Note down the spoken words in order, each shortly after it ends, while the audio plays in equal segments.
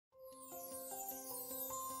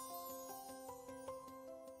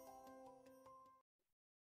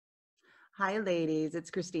Hi, ladies. It's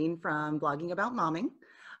Kristine from Blogging About Momming.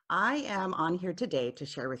 I am on here today to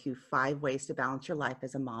share with you 5 ways to balance your life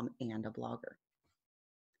as a mom and a blogger.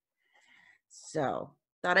 So,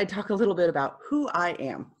 thought I'd talk a little bit about who I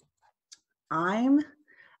am. I'm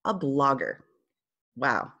a blogger.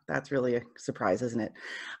 Wow, that's really a surprise, isn't it?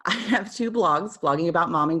 I have 2 blogs,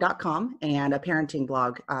 BloggingAboutMomming.com and a parenting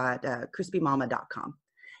blog at crispymama.com.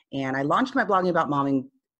 And I launched my Blogging About Momming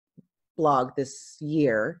blog this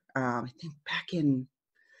year, I think back in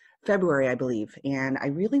February, I believe, and I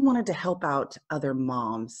really wanted to help out other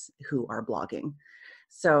moms who are blogging.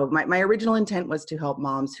 So my original intent was to help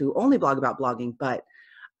moms who only blog about blogging, but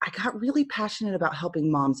I got really passionate about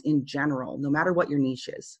helping moms in general, no matter what your niche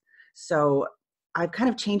is. So I've kind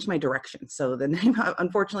of changed my direction. So the name,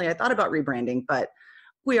 unfortunately, I thought about rebranding, but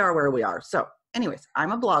we are where we are. So anyways,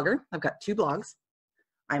 I'm a blogger. I've got 2 blogs.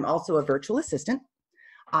 I'm also a virtual assistant.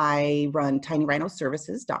 I run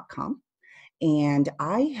tinyrhinoservices.com, and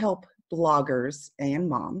I help bloggers and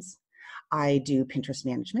moms. I do Pinterest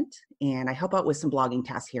management, and I help out with some blogging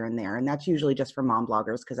tasks here and there, and that's usually just for mom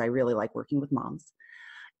bloggers because I really like working with moms.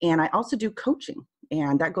 And I also do coaching,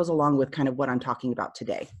 and that goes along with kind of what I'm talking about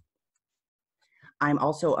today. I'm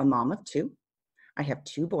also a mom of 2. I have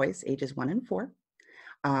 2 boys, ages 1 and 4.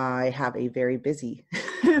 I have a very busy,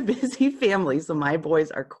 busy family, so my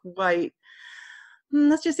boys are quite,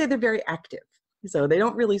 let's just say they're very active, so they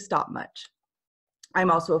don't really stop much. I'm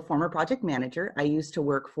also a former project manager. I used to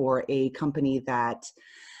work for a company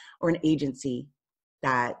or an agency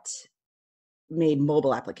that made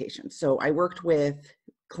mobile applications. So I worked with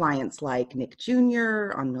clients like Nick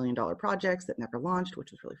Jr. on $1 million projects that never launched,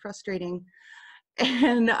 which was really frustrating.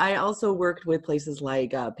 And I also worked with places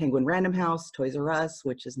like Penguin Random House, Toys R Us,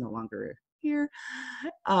 which is no longer here,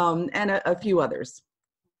 and a few others.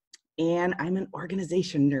 And I'm an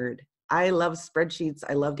organization nerd. I love spreadsheets.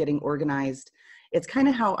 I love getting organized. It's kind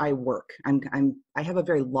of how I work. I have a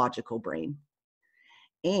very logical brain.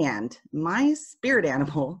 And my spirit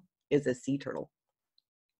animal is a sea turtle.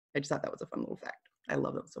 I just thought that was a fun little fact. I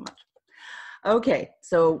love them so much. Okay,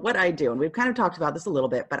 so what I do, and we've kind of talked about this a little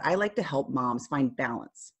bit, but I like to help moms find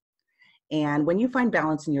balance. And when you find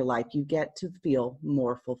balance in your life, you get to feel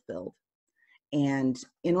more fulfilled. And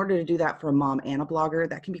in order to do that for a mom and a blogger,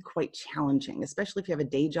 that can be quite challenging, especially if you have a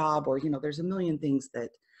day job or, there's a million things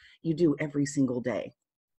that you do every single day.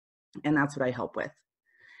 And that's what I help with.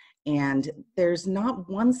 And there's not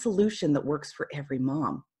one solution that works for every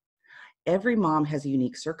mom. Every mom has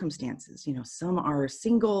unique circumstances. Some are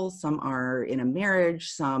single, some are in a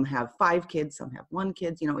marriage, some have 5 kids, some have 1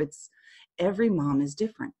 kid. Every mom is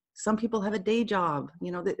different. Some people have a day job.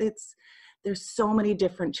 There's so many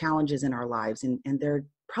different challenges in our lives, and there are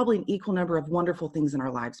probably an equal number of wonderful things in our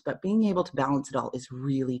lives, but being able to balance it all is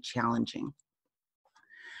really challenging.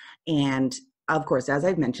 And of course, as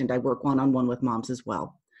I've mentioned, I work one-on-one with moms as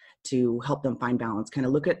well to help them find balance, kind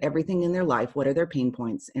of look at everything in their life, what are their pain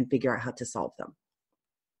points, and figure out how to solve them.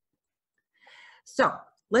 So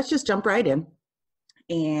let's just jump right in.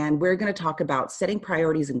 And we're going to talk about setting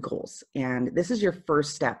priorities and goals. And this is your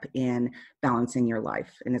first step in balancing your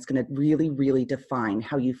life. And it's going to really, really define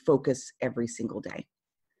how you focus every single day.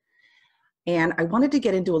 And I wanted to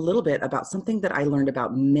get into a little bit about something that I learned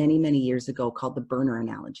about many, many years ago called the burner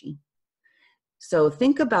analogy. So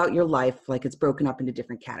think about your life like it's broken up into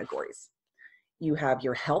different categories. You have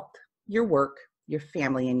your health, your work, your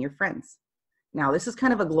family, and your friends. Now, this is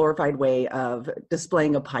kind of a glorified way of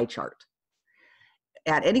displaying a pie chart.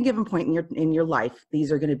 At any given point in your life,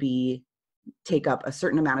 these are going to take up a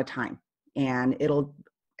certain amount of time, and it'll,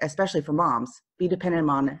 especially for moms, be dependent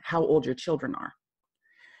on how old your children are.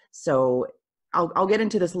 So I'll get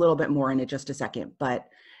into this a little bit more in just a second, but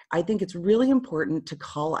I think it's really important to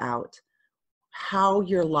call out how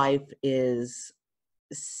your life is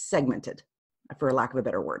segmented, for lack of a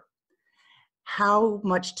better word. How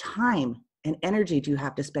much time and energy do you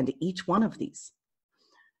have to spend to each one of these?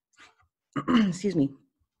 Excuse me.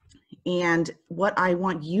 And what I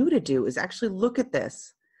want you to do is actually look at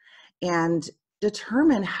this and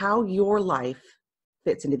determine how your life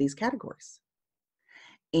fits into these categories.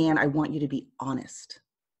 And I want you to be honest.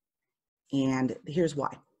 And here's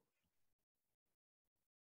why.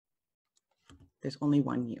 There's only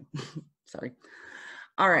one you. Sorry.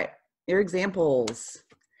 All right, your examples.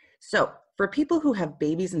 So for people who have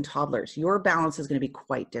babies and toddlers, your balance is going to be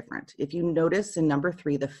quite different. If you notice in number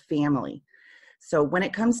 3, the family. So when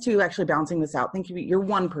it comes to actually balancing this out, think you're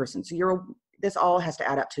one person. So this all has to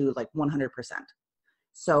add up to like 100%.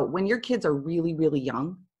 So when your kids are really, really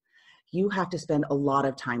young, you have to spend a lot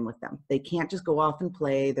of time with them. They can't just go off and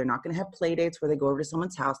play. They're not going to have play dates where they go over to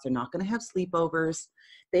someone's house. They're not going to have sleepovers.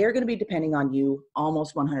 They are going to be depending on you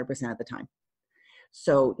almost 100% of the time.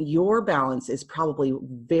 So your balance is probably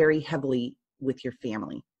very heavily with your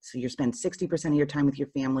family. So you spend 60% of your time with your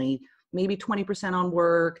family, maybe 20% on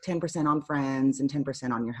work, 10% on friends, and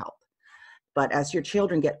 10% on your health. But as your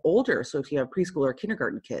children get older, so if you have preschool or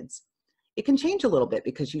kindergarten kids, it can change a little bit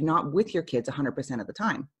because you're not with your kids 100% of the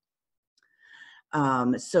time.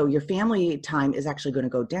 So your family time is actually going to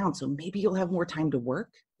go down. So maybe you'll have more time to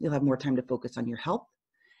work. You'll have more time to focus on your health,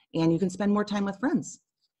 and you can spend more time with friends.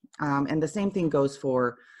 And the same thing goes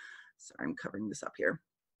for, sorry, I'm covering this up here,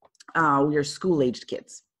 your school-aged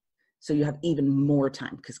kids. So you have even more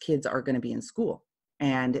time because kids are going to be in school.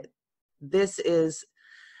 And this is,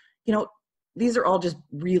 you know, these are all just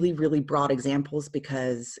really, really broad examples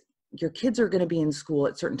because your kids are going to be in school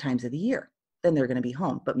at certain times of the year. Then they're going to be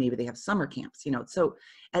home, but maybe they have summer camps, you know. So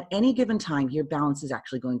at any given time, your balance is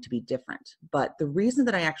actually going to be different. But the reason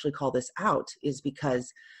that I actually call this out is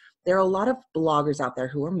because there are a lot of bloggers out there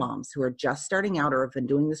who are moms who are just starting out or have been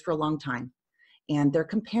doing this for a long time, and they're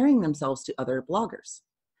comparing themselves to other bloggers.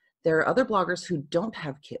 There are other bloggers who don't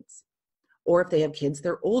have kids, or if they have kids,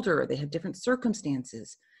 they're older, or they have different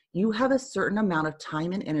circumstances. You have a certain amount of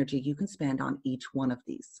time and energy you can spend on each one of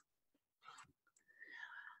these.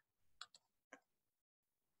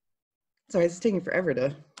 Sorry, it's taking forever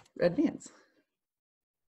to advance.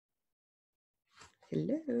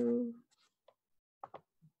 Hello.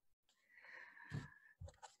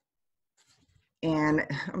 And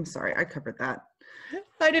I'm sorry, I covered that.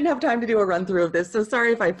 I didn't have time to do a run through of this, so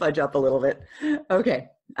sorry if I fudge up a little bit. Okay,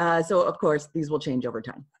 so of course, these will change over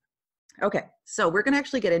time. Okay, so we're gonna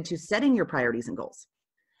actually get into setting your priorities and goals.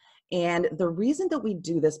 And the reason that we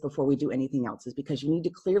do this before we do anything else is because you need to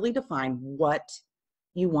clearly define what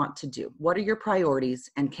you want to do. What are your priorities,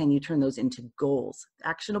 and can you turn those into goals,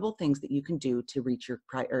 actionable things that you can do to reach your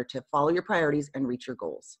to follow your priorities and reach your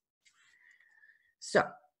goals. So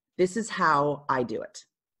this is how I do it.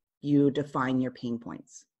 You define your pain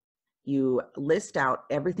points. You list out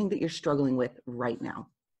everything that you're struggling with right now.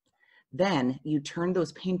 Then you turn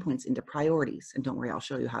those pain points into priorities. And don't worry, I'll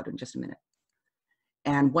show you how to in just a minute.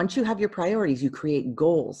 And once you have your priorities, you create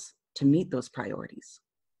goals to meet those priorities.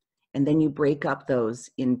 And then you break up those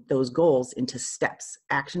goals into steps,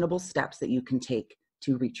 actionable steps that you can take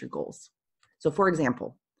to reach your goals. So for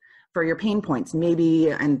example, for your pain points,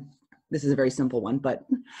 maybe, and this is a very simple one, but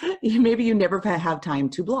maybe you never have time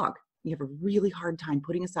to blog. You have a really hard time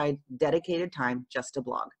putting aside dedicated time just to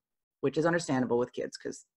blog, which is understandable with kids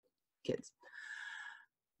because kids.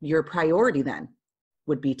 Your priority then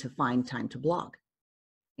would be to find time to blog.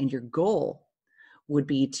 And your goal would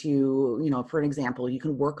be to, you know, for an example, you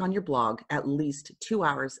can work on your blog at least 2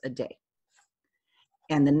 hours a day.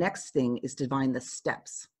 And the next thing is to find the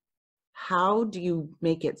steps. How do you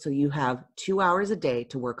make it so you have 2 hours a day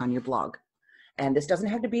to work on your blog? And this doesn't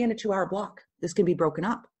have to be in a 2-hour block. This can be broken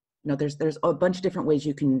up. You know, there's a bunch of different ways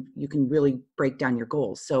you can really break down your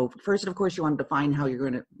goals. So first, of course, you want to define how you're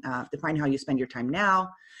going to define how you spend your time now,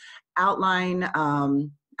 outline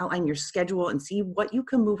your schedule and see what you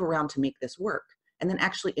can move around to make this work, and then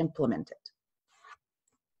actually implement it.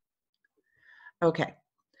 Okay.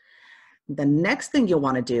 The next thing you'll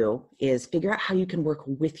want to do is figure out how you can work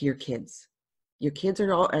with your kids. Your kids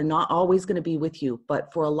are not always going to be with you,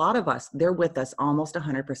 but for a lot of us, they're with us almost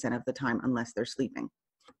 100% of the time unless they're sleeping.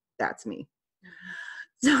 That's me.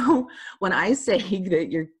 So when I say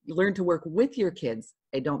that you learn to work with your kids,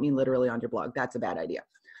 I don't mean literally on your blog. That's a bad idea.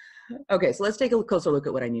 Okay, so let's take a closer look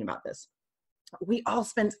at what I mean about this. We all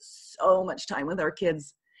spend so much time with our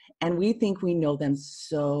kids, and we think we know them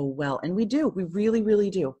so well. And we do. We really,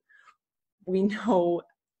 really do. We know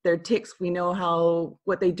their tics. We know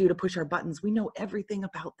what they do to push our buttons. We know everything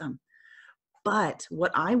about them. But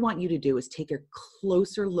what I want you to do is take a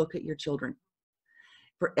closer look at your children.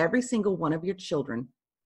 For every single one of your children,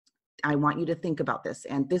 I want you to think about this.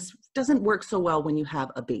 And this doesn't work so well when you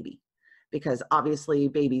have a baby, because obviously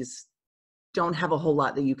babies don't have a whole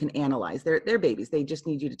lot that you can analyze. They're babies. They just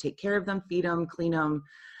need you to take care of them, feed them, clean them,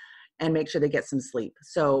 and make sure they get some sleep.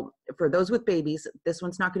 So for those with babies, this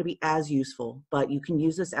one's not going to be as useful, but you can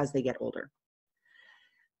use this as they get older.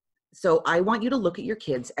 So I want you to look at your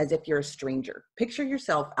kids as if you're a stranger. Picture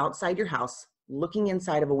yourself outside your house, looking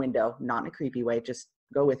inside of a window, not in a creepy way, just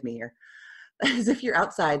go with me here, as if you're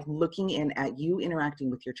outside looking in at you interacting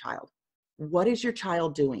with your child. What is your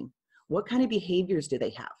child doing? What kind of behaviors do they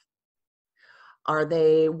have?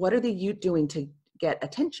 What are they doing to get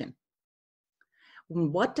attention?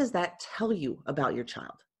 What does that tell you about your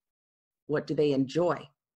child? What do they enjoy?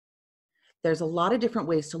 There's a lot of different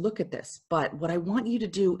ways to look at this, but what I want you to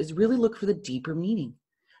do is really look for the deeper meaning.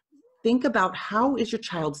 Think about, how is your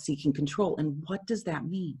child seeking control, and what does that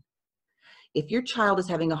mean? If your child is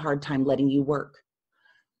having a hard time letting you work,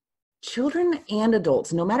 children and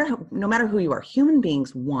adults, no matter who you are, human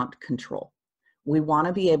beings want control. We want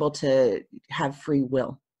to be able to have free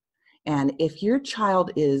will. And if your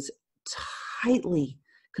child is tightly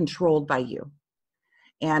controlled by you,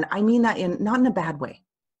 and I mean that not in a bad way,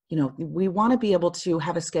 we want to be able to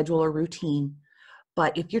have a schedule or routine,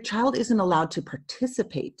 but if your child isn't allowed to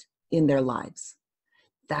participate in their lives,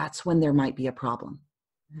 that's when there might be a problem.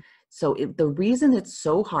 So the reason it's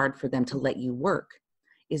so hard for them to let you work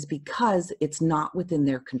is because it's not within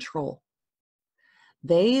their control.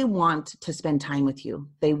 They want to spend time with you.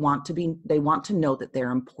 They want to know that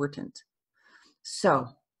they're important. So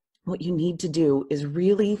what you need to do is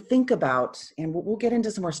really think about, and we'll get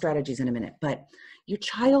into some more strategies in a minute, but your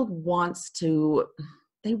child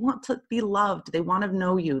they want to be loved. They want to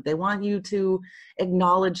know you. They want you to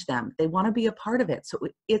acknowledge them. They want to be a part of it. So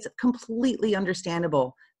it's completely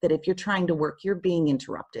understandable that if you're trying to work, you're being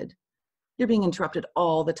interrupted. You're being interrupted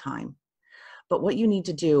all the time. But what you need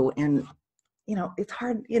to do, and it's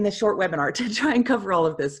hard in this short webinar to try and cover all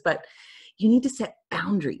of this, but you need to set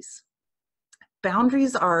boundaries.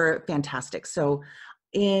 Boundaries are fantastic. So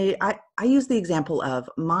I use the example of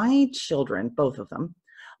my children, both of them,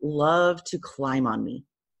 love to climb on me.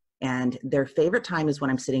 And their favorite time is when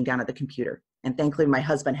I'm sitting down at the computer. And thankfully, my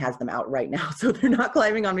husband has them out right now, so they're not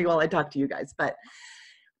climbing on me while I talk to you guys. But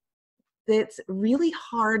it's really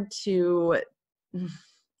hard the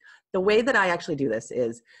way that I actually do this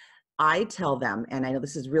is I tell them, and I know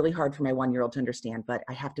this is really hard for my 1-year-old to understand, but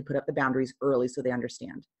I have to put up the boundaries early so they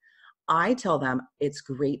understand. I tell them it's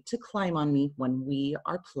great to climb on me when we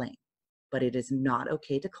are playing, but it is not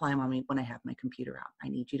okay to climb on me when I have my computer out. I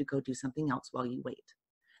need you to go do something else while you wait.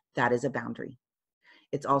 That is a boundary.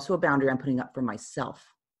 It's also a boundary I'm putting up for myself,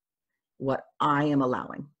 what I am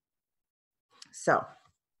allowing. So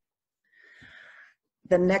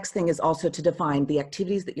the next thing is also to define the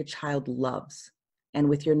activities that your child loves. And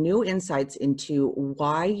with your new insights into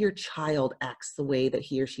why your child acts the way that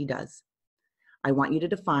he or she does, I want you to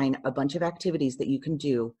define a bunch of activities that you can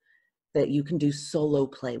do solo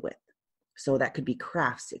play with. So that could be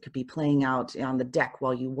crafts. It could be playing out on the deck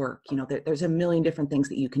while you work. There's a million different things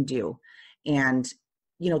that you can do. And,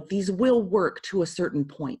 these will work to a certain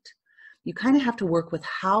point. You kind of have to work with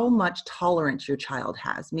how much tolerance your child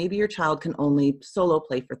has. Maybe your child can only solo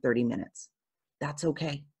play for 30 minutes. That's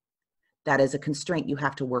okay. That is a constraint you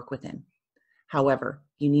have to work within. However,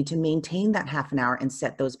 you need to maintain that half an hour and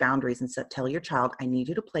set those boundaries and tell your child, I need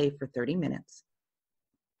you to play for 30 minutes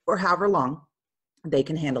or however long they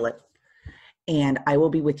can handle it. And I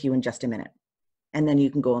will be with you in just a minute. And then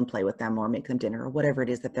you can go and play with them or make them dinner or whatever it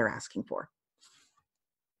is that they're asking for.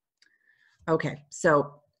 Okay,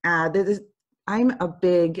 so I'm a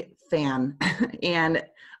big fan and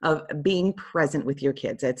of being present with your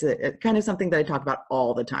kids. It's kind of something that I talk about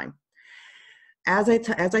all the time. As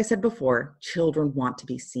I said before, children want to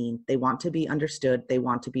be seen. They want to be understood. They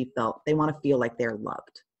want to be felt. They want to feel like they're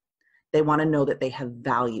loved. They want to know that they have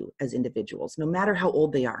value as individuals, no matter how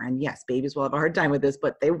old they are. And yes, babies will have a hard time with this,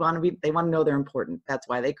 but they want to know they're important. That's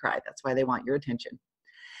why they cry. That's why they want your attention.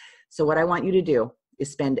 So what I want you to do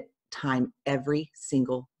is spend time every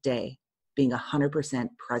single day being 100%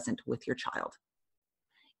 present with your child.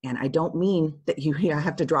 And I don't mean that you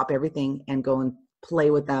have to drop everything and go and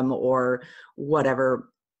play with them or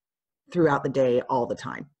whatever throughout the day all the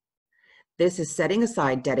time. This is setting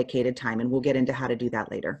aside dedicated time, and we'll get into how to do that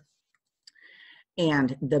later.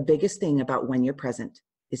 And the biggest thing about when you're present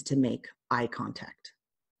is to make eye contact.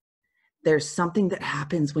 There's something that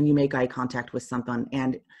happens when you make eye contact with someone,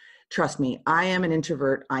 and trust me, I am an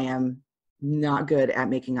introvert. I am not good at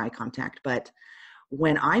making eye contact, but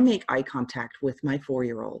when I make eye contact with my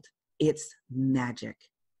 4-year-old, it's magic.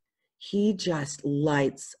 He just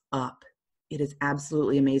lights up. It is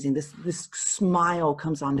absolutely amazing. This smile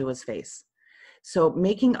comes onto his face. So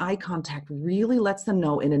making eye contact really lets them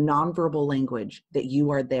know in a nonverbal language that you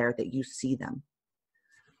are there, that you see them.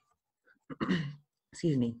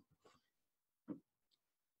 Excuse me.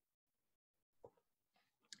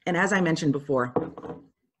 And as I mentioned before,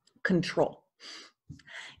 control.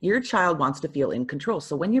 Your child wants to feel in control.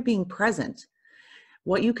 So when you're being present,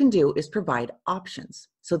 what you can do is provide options.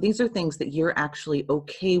 So these are things that you're actually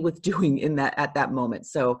okay with doing at that moment.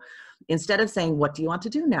 So instead of saying, what do you want to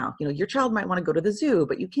do now? Your child might want to go to the zoo,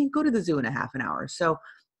 but you can't go to the zoo in a half an hour. So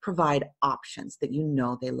provide options that you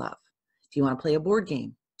know they love. Do you want to play a board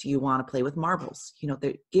game? Do you want to play with marbles? You know,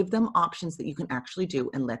 give them options that you can actually do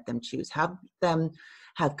and let them choose. Have them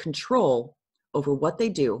have control over what they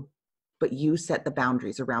do, but you set the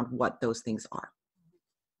boundaries around what those things are.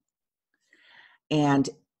 And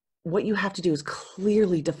what you have to do is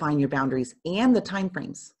clearly define your boundaries and the time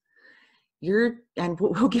frames. And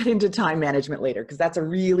we'll get into time management later because that's a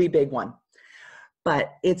really big one.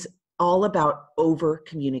 But it's all about over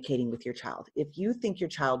communicating with your child. If you think your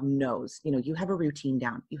child knows, you know, you have a routine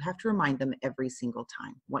down, you have to remind them every single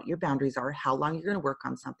time what your boundaries are, how long you're going to work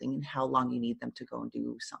on something, and how long you need them to go and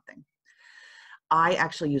do something. I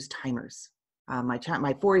actually use timers. My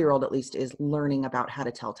 4-year-old at least is learning about how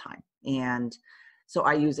to tell time. And so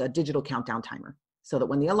I use a digital countdown timer so that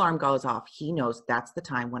when the alarm goes off, he knows that's the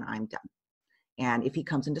time when I'm done. And if he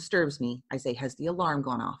comes and disturbs me, I say, has the alarm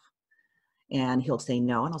gone off? And he'll say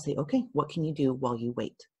no. And I'll say, okay, what can you do while you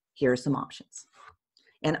wait? Here are some options.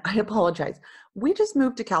 And I apologize. We just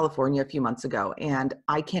moved to California a few months ago, and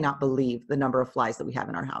I cannot believe the number of flies that we have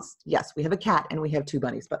in our house. Yes, we have a cat and we have 2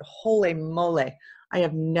 bunnies, but holy moly, I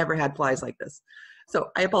have never had flies like this.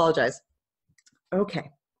 So I apologize.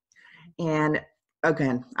 Okay. And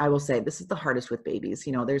again, I will say this is the hardest with babies.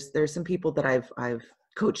 You know, there's some people that I've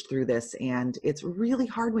coached through this, and it's really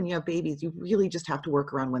hard when you have babies. You really just have to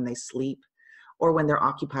work around when they sleep or when they're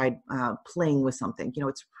occupied playing with something. You know,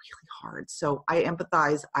 it's really hard. So I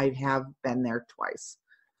empathize. I have been there twice.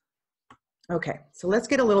 Okay, so let's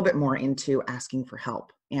get a little bit more into asking for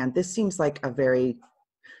help. And this seems like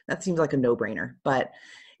that seems like a no-brainer, but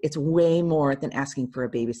it's way more than asking for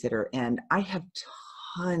a babysitter. And I have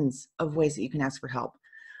tons of ways that you can ask for help,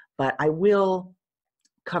 but I will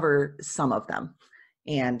cover some of them.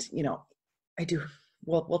 And, you know,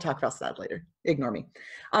 we'll talk about that later. Ignore me.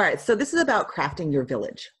 All right. So this is about crafting your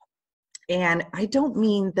village. And I don't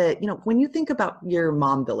mean that, you know, when you think about your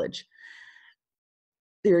mom village,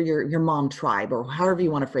 your mom tribe, or however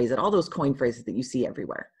you want to phrase it, all those coin phrases that you see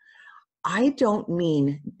everywhere. I don't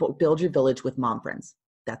mean build your village with mom friends.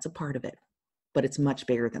 That's a part of it, but it's much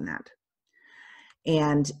bigger than that.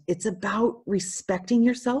 And it's about respecting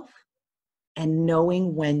yourself and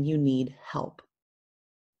knowing when you need help.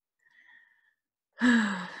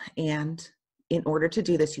 And in order to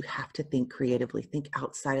do this, you have to think creatively, think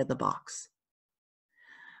outside of the box.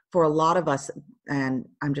 For a lot of us, and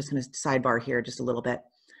I'm just going to sidebar here just a little bit.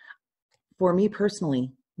 For me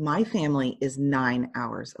personally, my family is 9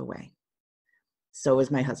 hours away. So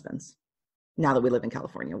is my husband's. Now that we live in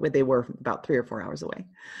California, where they were about 3 or 4 hours away.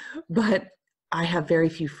 But I have very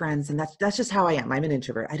few friends, and that's just how I am. I'm an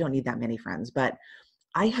introvert. I don't need that many friends, but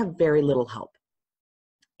I have very little help.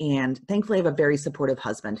 And thankfully, I have a very supportive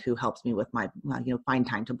husband who helps me with my find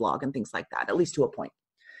time to blog and things like that, at least to a point.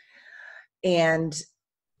 And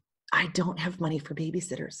I don't have money for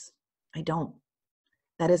babysitters. I don't.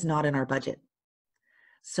 That is not in our budget.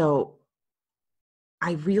 So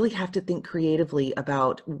I really have to think creatively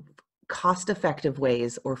about cost-effective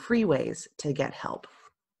ways or free ways to get help.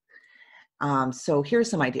 So here's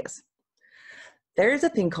some ideas. There's a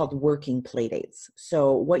thing called working playdates.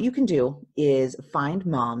 So what you can do is find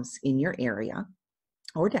moms in your area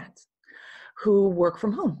or dads who work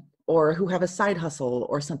from home or who have a side hustle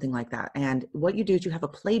or something like that. And what you do is you have a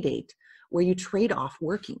play date where you trade off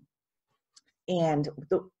working. And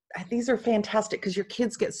these are fantastic because your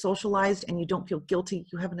kids get socialized and you don't feel guilty.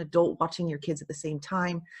 You have an adult watching your kids at the same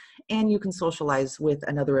time, and you can socialize with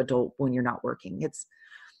another adult when you're not working.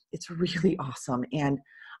 It's really awesome. And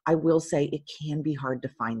I will say it can be hard to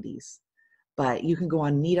find these, but you can go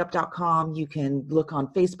on meetup.com. You can look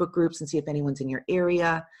on Facebook groups and see if anyone's in your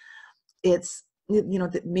area. It's, you know,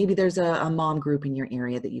 maybe there's a mom group in your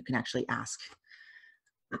area that you can actually ask.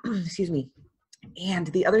 Excuse me. And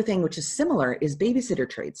the other thing, which is similar, is babysitter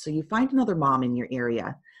trades. So you find another mom in your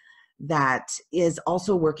area that is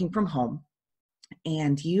also working from home,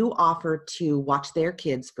 and you offer to watch their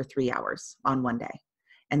kids for 3 hours on one day.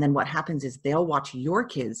 And then what happens is they'll watch your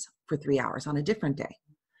kids for 3 hours on a different day.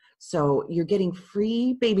 So you're getting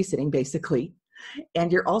free babysitting, basically,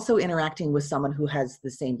 and you're also interacting with someone who has the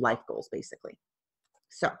same life goals, basically.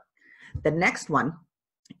 So the next one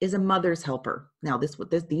is a mother's helper. Now,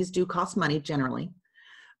 these do cost money generally,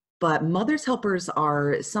 but mother's helpers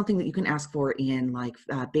are something that you can ask for in like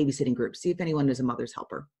babysitting groups. See if anyone is a mother's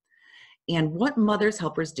helper. And what mother's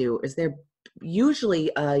helpers do is they're usually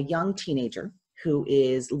a young teenager who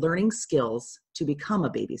is learning skills to become a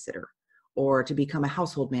babysitter or to become a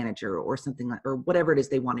household manager or something like, or whatever it is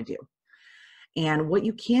they want to do. And what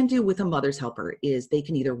you can do with a mother's helper is they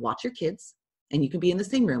can either watch your kids, and you can be in the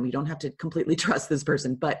same room. You don't have to completely trust this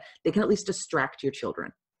person, but they can at least distract your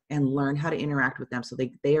children and learn how to interact with them so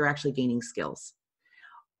they are actually gaining skills.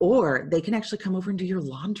 Or they can actually come over and do your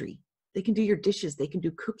laundry. They can do your dishes. They can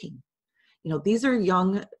do cooking. These are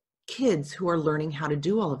young kids who are learning how to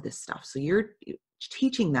do all of this stuff. So you're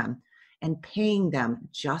teaching them and paying them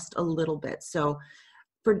just a little bit. So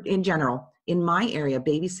in general, in my area,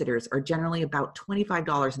 babysitters are generally about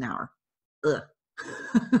 $25 an hour. Ugh.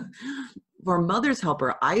 For a mother's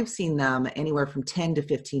helper, I've seen them anywhere from $10 to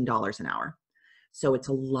 $15 an hour. So it's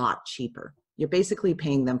a lot cheaper. You're basically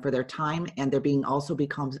paying them for their time, and they're being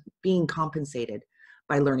compensated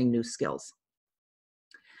by learning new skills.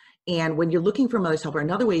 And when you're looking for a mother's helper,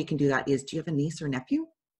 another way you can do that is, do you have a niece or nephew?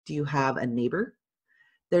 Do you have a neighbor?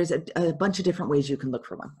 There's a bunch of different ways you can look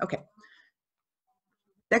for one. Okay.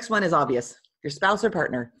 Next one is obvious, your spouse or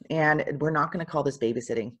partner. And we're not going to call this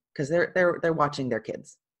babysitting because they're watching their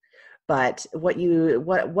kids. But what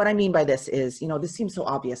I mean by this is, this seems so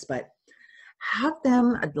obvious, but have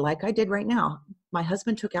them, like I did right now. My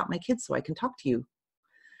husband took out my kids so I can talk to you.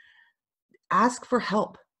 Ask for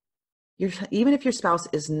help. Even if your spouse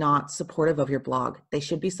is not supportive of your blog, they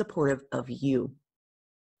should be supportive of you.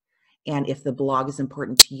 And if the blog is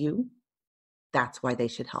important to you, that's why they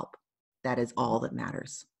should help. That is all that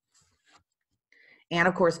matters. And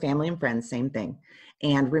of course, family and friends, same thing.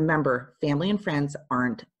 And remember, family and friends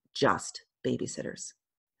aren't just babysitters.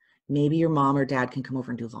 Maybe your mom or dad can come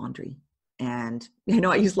over and do laundry. And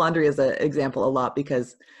I use laundry as an example a lot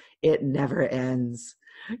because it never ends.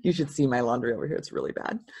 You should see my laundry over here. It's really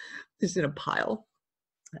bad. It's in a pile.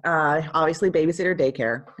 Obviously, babysitter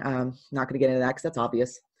daycare. Not going to get into that because that's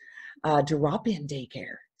obvious. Drop-in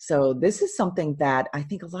daycare. So this is something that I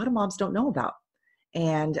think a lot of moms don't know about.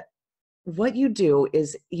 And what you do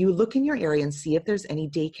is you look in your area and see if there's any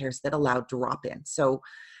daycares that allow drop-in. So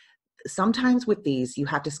sometimes with these, you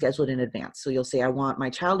have to schedule it in advance. So you'll say, I want my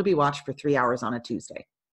child to be watched for 3 hours on a Tuesday,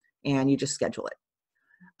 and you just schedule it.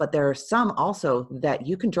 But there are some also that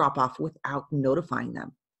you can drop off without notifying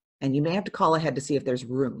them. And you may have to call ahead to see if there's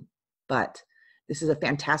room. But this is a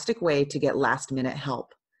fantastic way to get last minute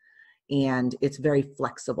help. And it's very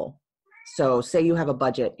flexible. So say you have a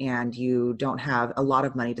budget and you don't have a lot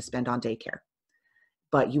of money to spend on daycare,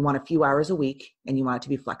 but you want a few hours a week and you want it to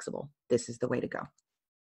be flexible. This is the way to go.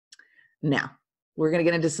 Now, we're going to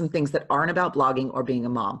get into some things that aren't about blogging or being a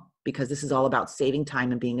mom, because this is all about saving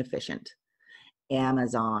time and being efficient.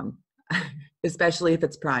 Amazon, especially if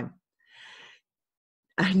it's Prime.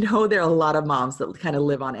 I know there are a lot of moms that kind of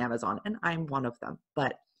live on Amazon, and I'm one of them,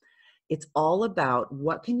 but it's all about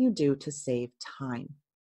what can you do to save time.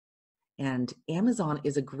 And Amazon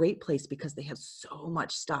is a great place because they have so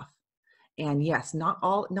much stuff. And yes,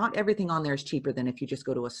 not everything on there is cheaper than if you just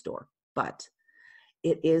go to a store, but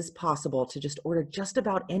it is possible to just order just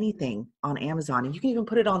about anything on Amazon. And you can even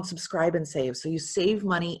put it on subscribe and save. So you save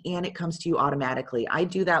money and it comes to you automatically. I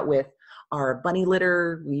do that with our bunny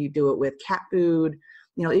litter. We do it with cat food.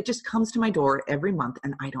 It just comes to my door every month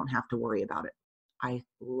and I don't have to worry about it. I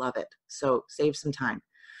love it. So save some time.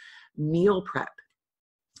 Meal prep.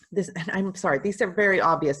 I'm sorry, these are very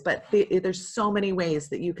obvious, but there's so many ways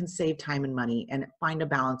that you can save time and money and find a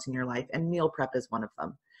balance in your life. And meal prep is one of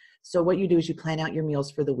them. So what you do is you plan out your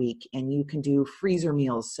meals for the week, and you can do freezer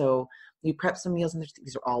meals. So you prep some meals, and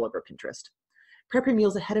these are all over Pinterest. Prep your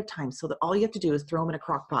meals ahead of time so that all you have to do is throw them in a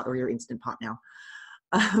crock pot or your Instant Pot now.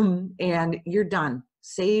 And you're done.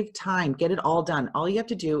 Save time, get it all done. All you have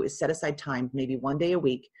to do is set aside time, maybe one day a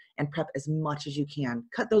week, and prep as much as you can.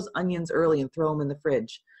 Cut those onions early and throw them in the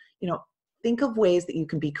fridge. Think of ways that you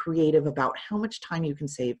can be creative about how much time you can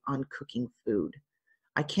save on cooking food.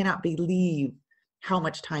 I cannot believe how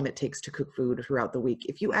much time it takes to cook food throughout the week.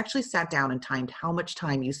 If you actually sat down and timed how much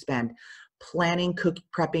time you spend planning,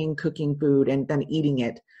 prepping, cooking food, and then eating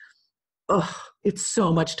it, it's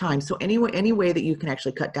so much time. So any way that you can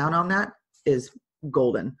actually cut down on that is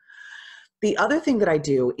golden. The other thing that I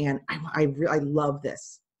do, and I love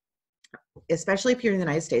this, especially if you're in the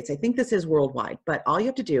United States, I think this is worldwide, but all you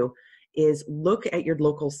have to do is look at your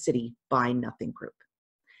local city Buy Nothing group.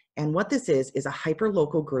 And what this is a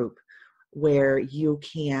hyper-local group where you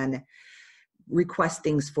can request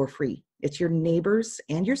things for free. It's your neighbors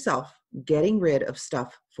and yourself getting rid of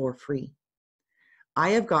stuff for free. I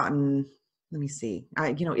have gotten, let me see,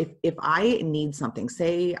 if I need something,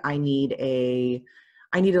 say I needed a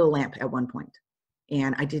lamp at one point,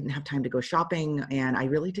 and I didn't have time to go shopping, and I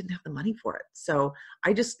really didn't have the money for it. So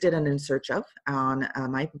I just did an in search of on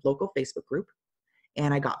my local Facebook group,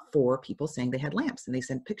 and I got 4 people saying they had lamps, and they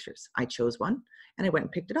sent pictures. I chose one, and I went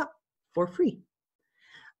and picked it up for free.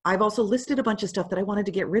 I've also listed a bunch of stuff that I wanted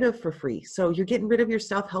to get rid of for free. So you're getting rid of your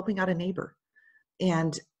stuff, helping out a neighbor.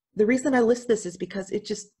 And the reason I list this is because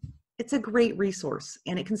it's a great resource,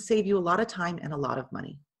 and it can save you a lot of time and a lot of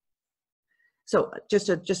money. So just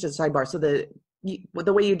a sidebar. So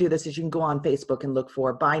the way you do this is you can go on Facebook and look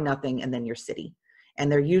for buy nothing and then your city. And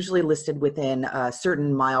they're usually listed within a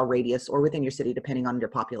certain mile radius or within your city, depending on your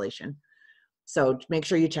population. So make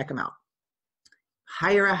sure you check them out.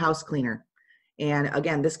 Hire a house cleaner. And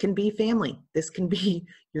again, this can be family. This can be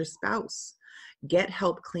your spouse. Get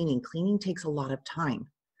help cleaning. Cleaning takes a lot of time.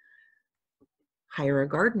 Hire a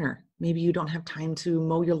gardener. Maybe you don't have time to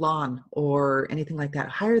mow your lawn or anything like that.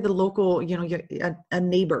 Hire the local, a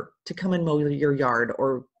neighbor to come and mow your yard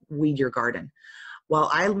or weed your garden. While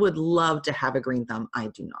I would love to have a green thumb, I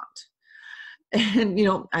do not. And,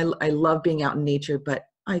 I love being out in nature, but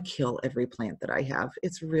I kill every plant that I have.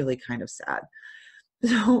 It's really kind of sad.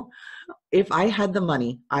 So if I had the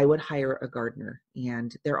money, I would hire a gardener.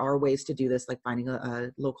 And there are ways to do this, like finding a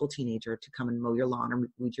local teenager to come and mow your lawn or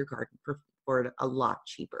weed your garden for a lot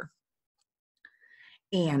cheaper.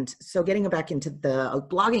 And so getting back into the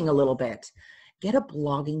blogging a little bit, get a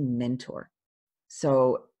blogging mentor.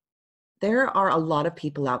 So there are a lot of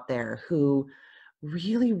people out there who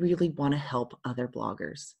really, really want to help other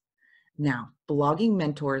bloggers. Now, blogging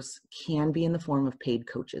mentors can be in the form of paid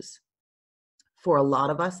coaches. For a lot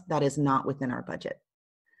of us, that is not within our budget.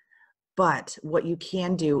 But what you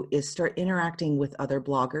can do is start interacting with other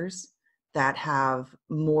bloggers that have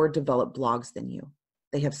more developed blogs than you.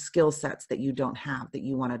 They have skill sets that you don't have that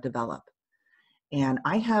you want to develop. And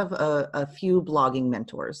I have a few blogging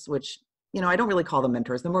mentors, which, I don't really call them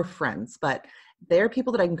mentors, they're more friends, but they're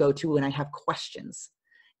people that I can go to when I have questions.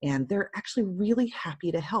 And they're actually really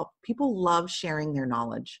happy to help. People love sharing their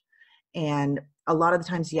knowledge. And a lot of the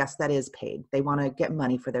times, yes, that is paid. They want to get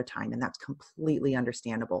money for their time, and that's completely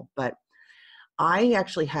understandable. But I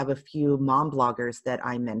actually have a few mom bloggers that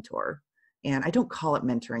I mentor. And I don't call it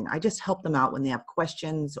mentoring. I just help them out when they have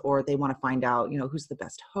questions or they want to find out, who's the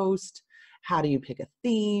best host, how do you pick a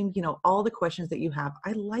theme, all the questions that you have.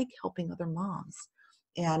 I like helping other moms.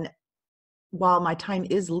 And while my time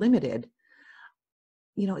is limited,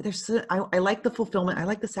 I like the fulfillment. I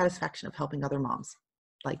like the satisfaction of helping other moms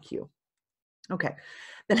like you. Okay.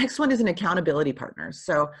 The next one is an accountability partner.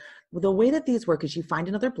 So the way that these work is you find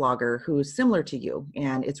another blogger who is similar to you,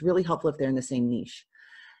 and it's really helpful if they're in the same niche.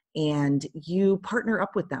 And you partner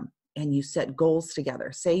up with them and you set goals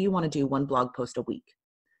together. Say you want to do one blog post a week.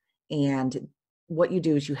 And what you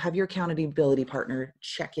do is you have your accountability partner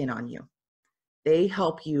check in on you. They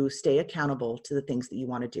help you stay accountable to the things that you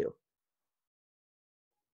want to do.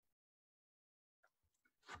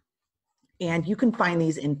 And you can find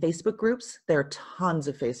these in Facebook groups. There are tons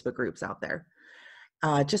of Facebook groups out there.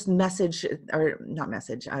 Just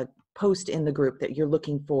post in the group that you're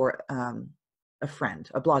looking for a friend,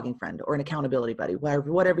 a blogging friend, or an accountability buddy,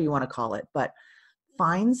 whatever you want to call it. But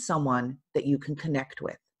find someone that you can connect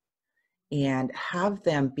with and have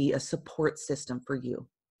them be a support system for you.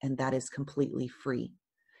 And that is completely free.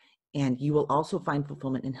 And you will also find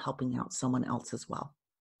fulfillment in helping out someone else as well.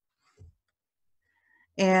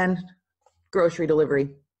 And grocery delivery.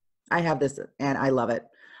 I have this and I love it.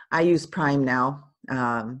 I use Prime now.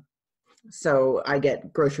 So I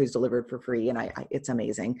get groceries delivered for free, and it's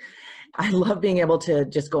amazing. I love being able to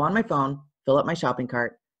just go on my phone, fill up my shopping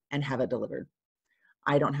cart, and have it delivered.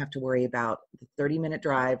 I don't have to worry about the 30-minute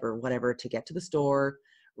drive or whatever to get to the store,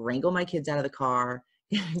 wrangle my kids out of the car,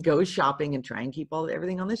 go shopping and try and keep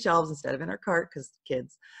everything on the shelves instead of in our cart because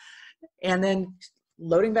kids. And then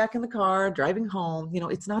loading back in the car, driving home.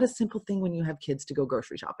 It's not a simple thing when you have kids to go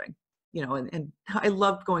grocery shopping. And I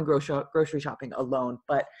love going grocery shopping alone,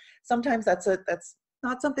 but sometimes that's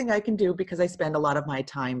not something I can do because I spend a lot of my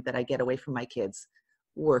time that I get away from my kids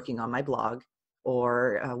working on my blog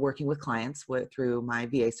or working with clients through my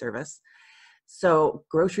VA service. So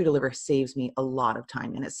grocery delivery saves me a lot of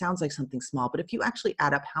time, and it sounds like something small, but if you actually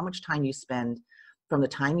add up how much time you spend from the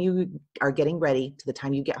time you are getting ready to the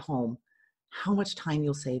time you get home, how much time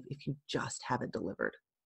you'll save if you just have it delivered.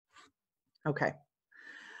 Okay.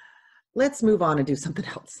 Let's move on and do something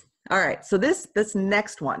else. All right, so this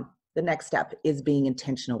next one, the next step is being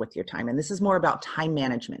intentional with your time. And this is more about time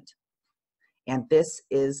management. And this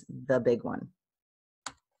is the big one.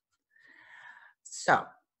 So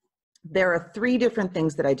there are 3 different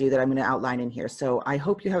things that I do that I'm going to outline in here. So I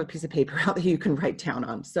hope you have a piece of paper out that you can write down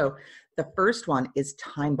on. So the first one is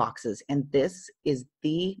time boxes. And this is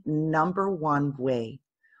the #1 way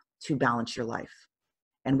to balance your life.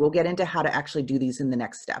 And we'll get into how to actually do these in the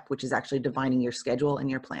next step, which is actually defining your schedule and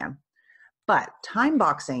your plan. But time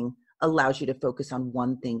boxing allows you to focus on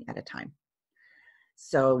one thing at a time.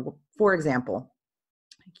 So for example,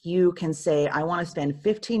 you can say, I want to spend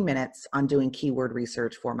 15 minutes on doing keyword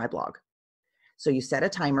research for my blog. So you set a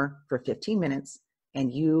timer for 15 minutes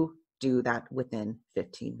and you do that within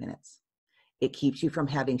 15 minutes. It keeps you from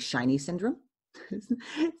having shiny syndrome.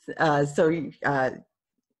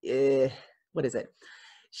 What is it?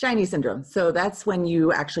 Shiny syndrome. So that's when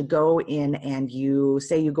you actually go in and you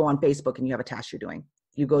say you go on Facebook and you have a task you're doing.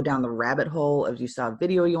 You go down the rabbit hole of you saw a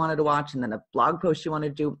video you wanted to watch and then a blog post you want to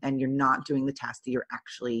do, and you're not doing the task that you're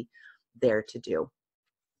actually there to do.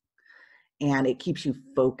 And it keeps you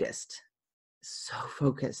focused, so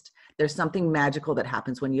focused. There's something magical that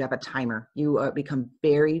happens when you have a timer. You become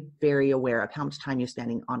very, very aware of how much time you're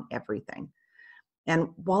spending on everything. And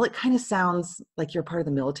while it kind of sounds like you're part of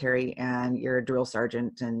the military and you're a drill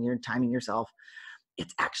sergeant and you're timing yourself,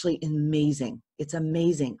 it's actually amazing. It's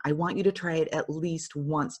amazing. I want you to try it at least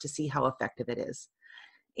once to see how effective it is.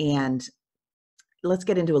 And let's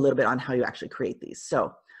get into a little bit on how you actually create these.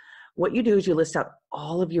 So what you do is you list out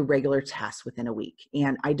all of your regular tasks within a week.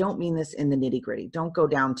 And I don't mean this in the nitty gritty. Don't go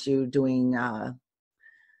down to doing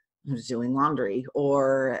laundry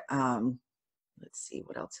or let's see,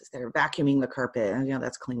 what else is there? Vacuuming the carpet, you know,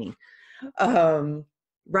 that's cleaning.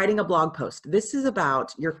 Writing a blog post. This is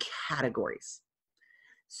about your categories.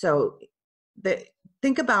 So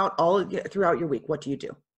think about throughout your week, what do?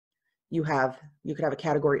 You could have a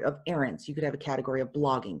category of errands. You could have a category of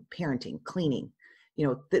blogging, parenting, cleaning, you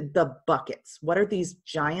know, the buckets. What are these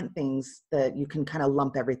giant things that you can kind of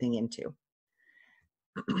lump everything into?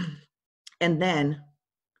 And then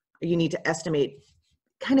you need to estimate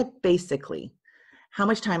kind of basically how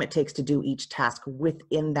much time it takes to do each task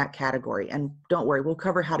within that category. And don't worry, we'll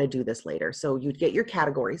cover how to do this later. So you get your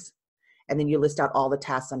categories and then you list out all the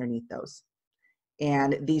tasks underneath those.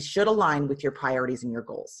 And these should align with your priorities and your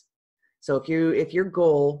goals. So if your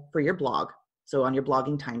goal for your blog, so on your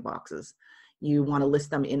blogging time boxes, you want to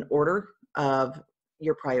list them in order of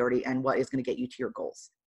your priority and what is going to get you to your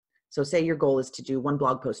goals. So say your goal is to do 1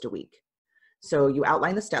 blog post a week. So you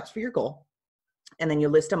outline the steps for your goal, and then you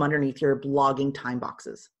list them underneath your blogging time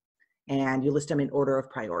boxes, and you list them in order of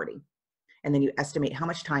priority. And then you estimate how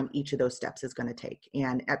much time each of those steps is going to take.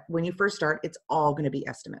 And when you first start, it's all going to be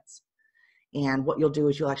estimates. And what you'll do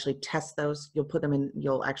is you'll actually test those. You'll put them in,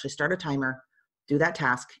 you'll actually start a timer, do that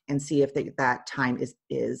task, and see if that time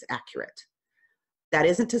is accurate. That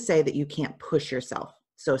isn't to say that you can't push yourself.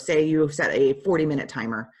 So say you set a 40-minute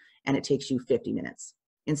timer and it takes you 50 minutes.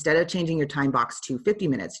 Instead of changing your time box to 50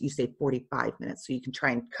 minutes, you say 45 minutes. So you can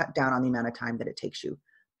try and cut down on the amount of time that it takes you.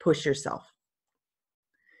 Push yourself.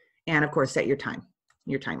 And of course, set your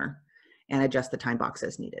timer, and adjust the time box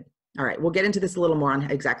as needed. All right, we'll get into this a little more on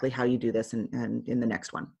exactly how you do this and in the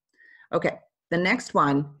next one. Okay, the next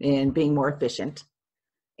one in being more efficient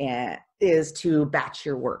is to batch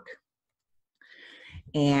your work.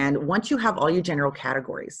 And once you have all your general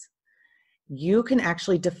categories, you can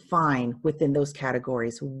actually define within those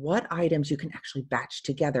categories what items you can actually batch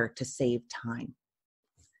together to save time.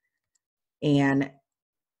 And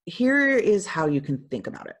here is how you can think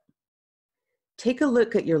about it. Take a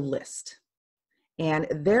look at your list. And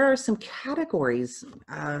there are some categories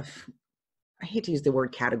of, I hate to use the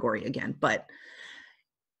word category again, but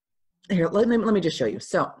here, let me just show you.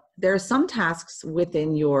 So there are some tasks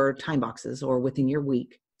within your time boxes or within your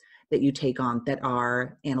week that you take on that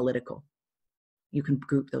are analytical. You can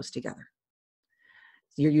group those together.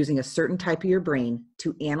 You're using a certain type of your brain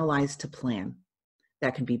to analyze, to plan.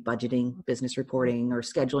 That can be budgeting, business reporting, or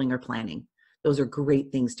scheduling or planning. Those are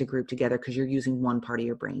great things to group together because you're using one part of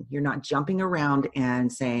your brain. You're not jumping around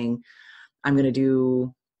and saying, I'm going to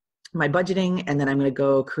do my budgeting and then I'm going to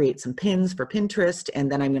go create some pins for Pinterest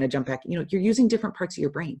and then I'm going to jump back. You know, you're using different parts of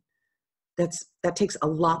your brain. That takes a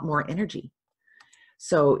lot more energy.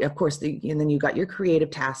 So of course, and then you got your creative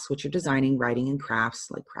tasks, which are designing, writing, and crafts,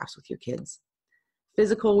 like crafts with your kids.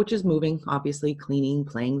 Physical, which is moving, obviously, cleaning,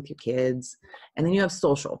 playing with your kids. And then you have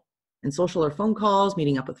social. And social are phone calls,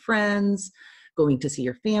 meeting up with friends, going to see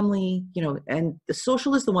your family, you know, and the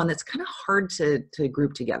social is the one that's kind of hard to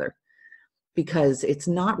group together because it's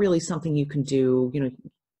not really something you can do. You know,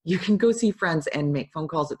 you can go see friends and make phone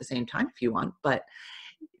calls at the same time if you want, but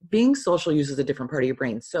being social uses a different part of your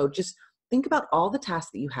brain. So just think about all the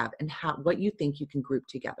tasks that you have and what you think you can group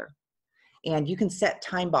together. And you can set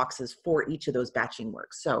time boxes for each of those batching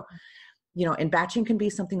works. So, you know, and batching can be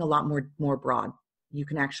something a lot more broad. You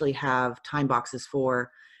can actually have time boxes for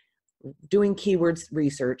doing keywords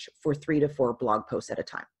research for 3 to 4 blog posts at a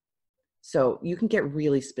time. So you can get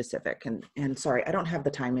really specific. And sorry, I don't have the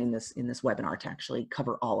time in this webinar to actually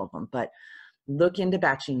cover all of them, but look into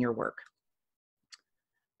batching your work.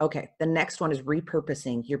 Okay, the next one is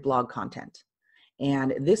repurposing your blog content.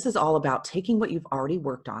 And this is all about taking what you've already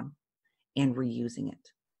worked on and reusing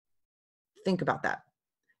it. Think about that.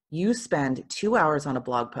 You spend 2 hours on a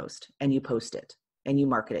blog post and you post it and you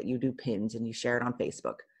market it. You do pins and you share it on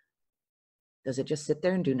Facebook. Does it just sit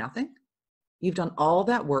there and do nothing? You've done all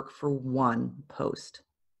that work for one post,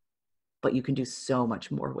 but you can do so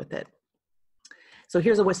much more with it. So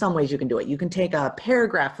here's some ways you can do it. You can take a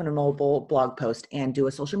paragraph in a mobile blog post and do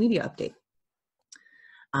a social media update.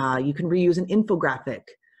 You can reuse an infographic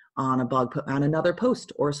on on another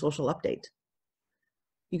post or a social update.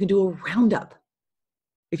 You can do a roundup.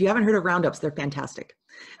 If you haven't heard of roundups, they're fantastic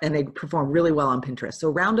and they perform really well on Pinterest. So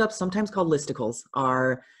roundups, sometimes called listicles,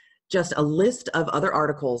 are just a list of other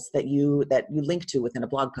articles that you link to within a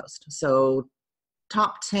blog post. So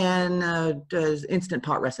top 10 instant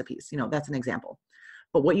pot recipes, that's an example.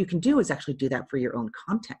 But what you can do is actually do that for your own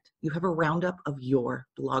content. You have a roundup of your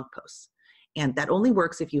blog posts. And that only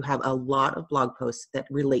works if you have a lot of blog posts that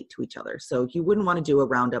relate to each other. So you wouldn't want to do a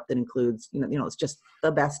roundup that includes, it's just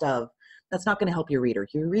the best of. That's not going to help your reader.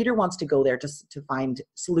 Your reader wants to go there just to find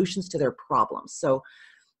solutions to their problems. So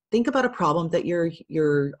think about a problem that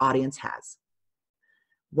your audience has.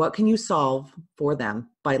 What can you solve for them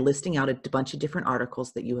by listing out a bunch of different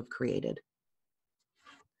articles that you have created?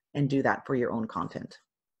 And do that for your own content.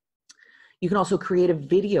 You can also create a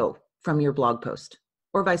video from your blog post,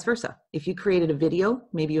 or vice versa. If you created a video,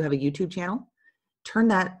 maybe you have a YouTube channel, turn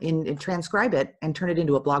that in and transcribe it and turn it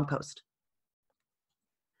into a blog post.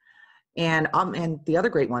 And the other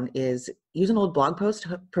great one is use an old blog post,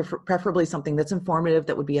 preferably something that's informative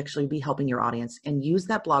that would actually be helping your audience, and use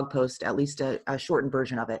that blog post, at least a shortened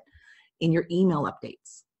version of it, in your email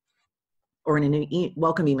updates or in a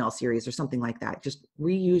welcome email series or something like that. Just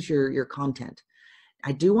reuse your content.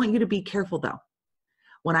 I do want you to be careful though.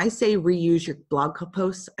 When I say reuse your blog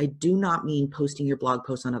posts, I do not mean posting your blog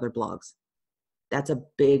posts on other blogs. That's a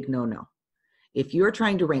big no-no. If you're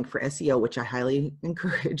trying to rank for SEO, which I highly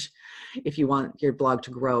encourage, if you want your blog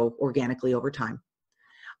to grow organically over time,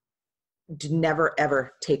 never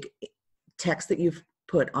ever take text that you've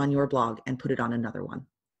put on your blog and put it on another one.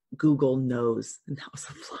 Google knows. And that was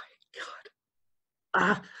a fly.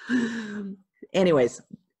 God. Anyways,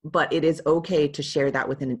 but it is okay to share that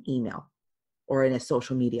within an email or in a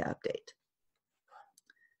social media update.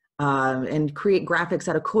 And create graphics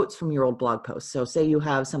out of quotes from your old blog posts. So say you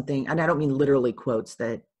have something, and I don't mean literally quotes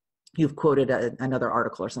that you've quoted another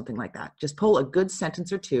article or something like that. Just pull a good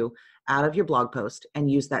sentence or two out of your blog post and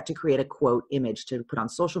use that to create a quote image to put on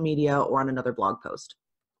social media or on another blog post.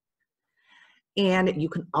 And you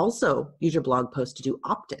can also use your blog post to do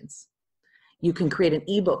opt-ins. You can create an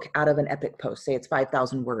ebook out of an epic post, say it's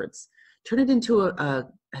 5,000 words. Turn it into a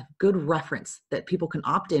good reference that people can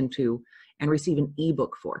opt into and receive an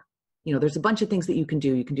ebook for. There's a bunch of things that you can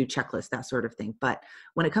do. You can do checklists, that sort of thing. But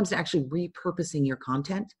when it comes to actually repurposing your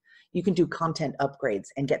content, you can do content upgrades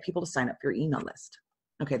and get people to sign up for your email list.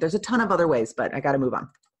 Okay, there's a ton of other ways, but I got to move on.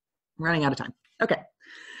 I'm running out of time. Okay,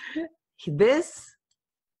 this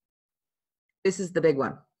is the big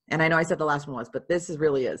one. And I know I said the last one was, but this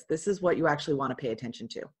is what you actually want to pay attention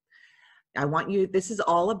to. This is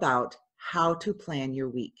all about how to plan your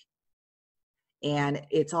week. And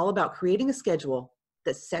it's all about creating a schedule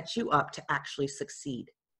that sets you up to actually succeed.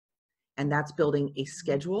 And that's building a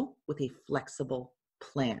schedule with a flexible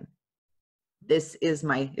plan. This is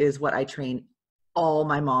what I train all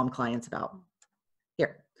my mom clients about.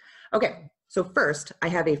 Here. Okay, so first I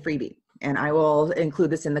have a freebie, and I will include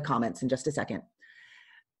this in the comments in just a second.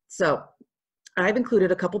 So I've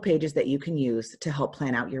included a couple pages that you can use to help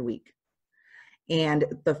plan out your week. And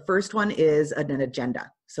the first one is an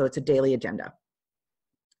agenda. So it's a daily agenda.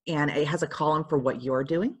 And it has a column for what you're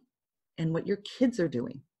doing and what your kids are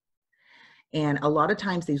doing. And a lot of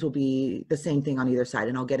times these will be the same thing on either side,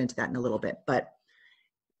 and I'll get into that in a little bit. But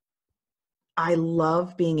I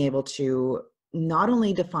love being able to not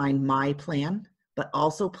only define my plan, but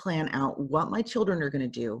also plan out what my children are going to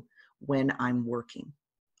do when I'm working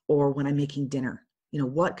or when I'm making dinner.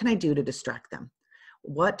 What can I do to distract them?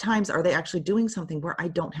 What times are they actually doing something where I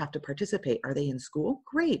don't have to participate? Are they in school?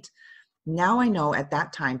 Great. Now I know at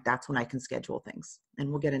that time, that's when I can schedule things. And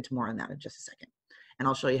we'll get into more on that in just a second. And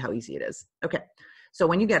I'll show you how easy it is. Okay, so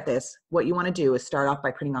when you get this, what you want to do is start off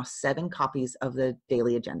by printing off 7 copies of the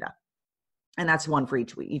daily agenda. And that's one for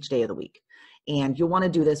each day of the week. And you'll want to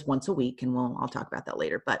do this once a week, and I'll talk about that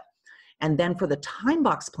later. And then for the time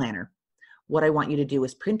box planner, what I want you to do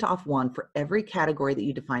is print off one for every category that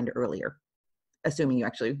you defined earlier, assuming you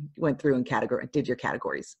actually went through and did your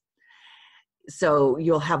categories. So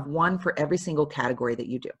you'll have one for every single category that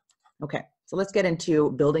you do. Okay, so let's get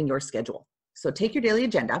into building your schedule. So take your daily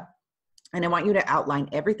agenda, and I want you to outline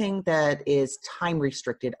everything that is time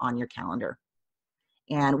restricted on your calendar.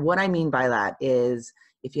 And what I mean by that is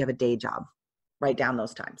If you have a day job, write down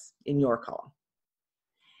those times in your column.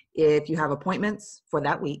 If you have appointments for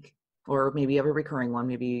that week, or maybe you have a recurring one,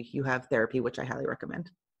 maybe you have therapy, which I highly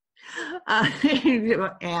recommend.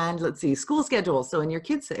 And let's see, school schedules. So in your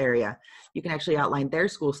kids' area, you can actually outline their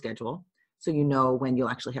school schedule so you know when you'll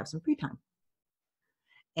actually have some free time.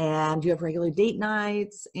 And you have regular date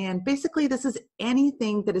nights. And basically, this is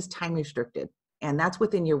anything that is time restricted. And that's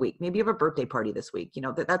within your week. Maybe you have a birthday party this week. You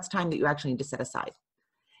know, that's time that you actually need to set aside.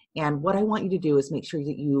 And what I want you to do is make sure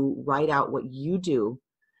that you write out what you do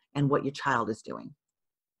and what your child is doing.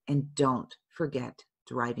 And don't forget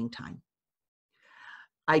driving time.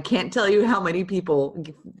 I can't tell you how many people,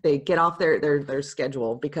 they get off their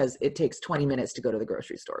schedule because it takes 20 minutes to go to the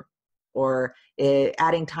grocery store, or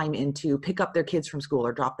adding time in to pick up their kids from school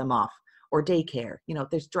or drop them off, or daycare. You know,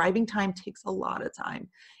 there's driving time takes a lot of time.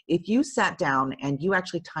 If you sat down and you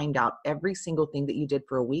actually timed out every single thing that you did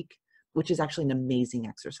for a week, which is actually an amazing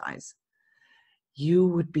exercise, you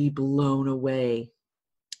would be blown away.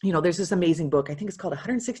 You know, there's this amazing book, I think it's called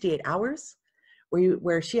 168 Hours,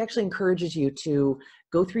 where she actually encourages you to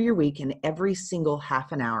go through your week, and every single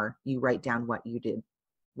half an hour, you write down what you did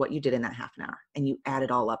in that half an hour, and you add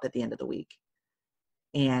it all up at the end of the week.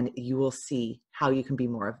 And you will see how you can be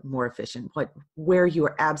more efficient, where you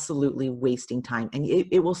are absolutely wasting time. And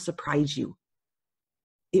it will surprise you.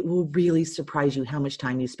 It will really surprise you how much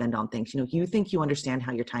time you spend on things. You know, you think you understand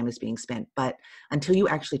how your time is being spent, but until you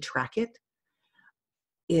actually track it,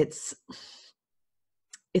 it's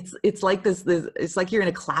like this, it's like you're in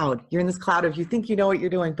a cloud. You're in this cloud of, you think you know what you're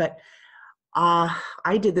doing, but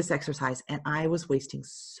I did this exercise and I was wasting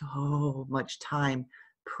so much time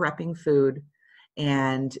prepping food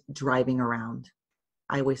and driving around.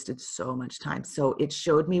 I wasted so much time. So it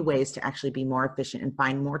showed me ways to actually be more efficient and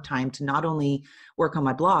find more time to not only work on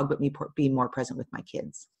my blog, but be more present with my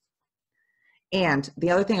kids. And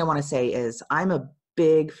the other thing I want to say is I'm a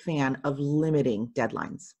big fan of limiting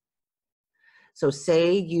deadlines. So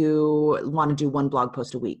say you want to do one blog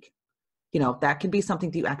post a week, you know, that could be something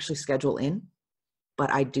that you actually schedule in, but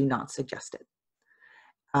I do not suggest it.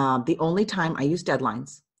 The only time I use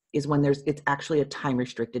deadlines is when it's actually a time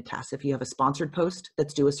restricted task. If you have a sponsored post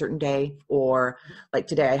that's due a certain day, or like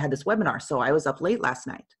today I had this webinar, so I was up late last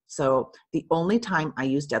night. So the only time I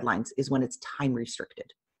use deadlines is when it's time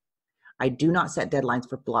restricted. I do not set deadlines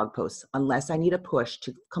for blog posts unless I need a push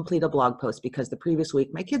to complete a blog post because the previous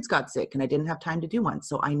week my kids got sick and I didn't have time to do one,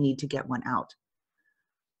 so I need to get one out.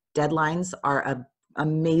 Deadlines are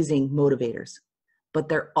amazing motivators, but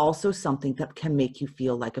they're also something that can make you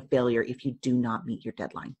feel like a failure if you do not meet your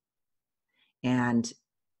deadline. And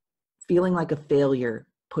feeling like a failure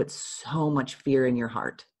puts so much fear in your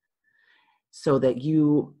heart, so that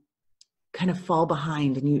you kind of fall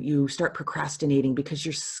behind and you start procrastinating because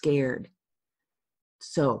you're scared.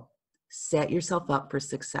 So set yourself up for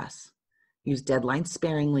success. Use deadlines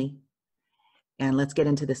sparingly. And let's get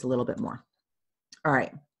into this a little bit more. All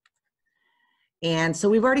right. And so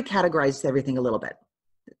we've already categorized everything a little bit.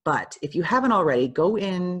 But if you haven't already, go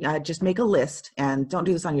in, just make a list, and don't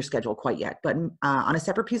do this on your schedule quite yet, but on a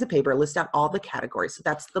separate piece of paper, list out all the categories. So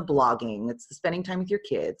that's the blogging, it's the spending time with your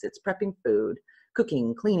kids, it's prepping food,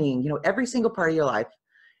 cooking, cleaning, you know, every single part of your life.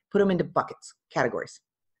 Put them into buckets, categories.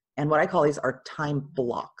 And what I call these are time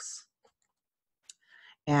blocks.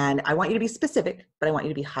 And I want you to be specific, but I want you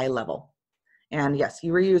to be high level. And yes,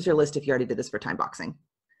 you reuse your list if you already did this for time boxing.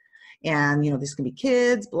 And, you know, this can be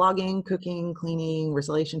kids, blogging, cooking, cleaning,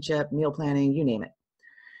 relationship, meal planning, you name it.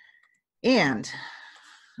 And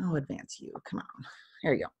I'll advance you, come on,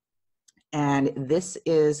 there you go. And this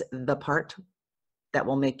is the part that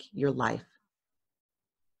will make your life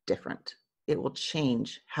different. It will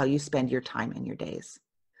change how you spend your time and your days.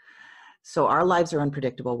 So our lives are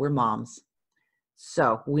unpredictable. We're moms.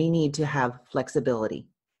 So we need to have flexibility.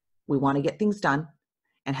 We want to get things done,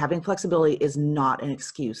 and having flexibility is not an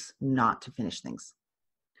excuse not to finish things.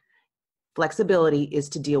 Flexibility is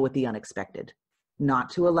to deal with the unexpected,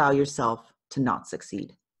 not to allow yourself to not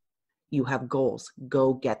succeed. You have goals,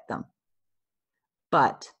 go get them.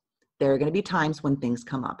 But there are going to be times when things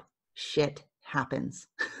come up. Shit happens.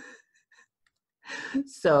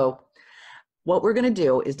 So what we're going to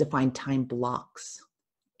do is define time blocks.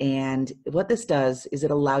 And what this does is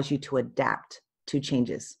it allows you to adapt to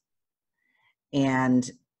changes. And,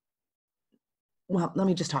 well, let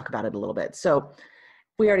me just talk about it a little bit. So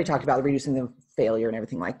we already talked about reducing the failure and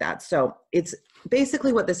everything like that. So it's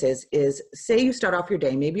basically what this is say you start off your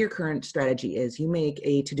day, maybe your current strategy is you make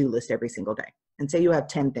a to-do list every single day. And say you have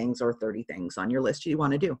 10 things or 30 things on your list you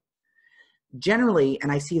want to do. Generally,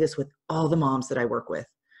 and I see this with all the moms that I work with,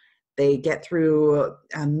 they get through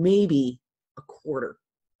maybe a quarter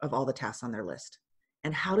of all the tasks on their list.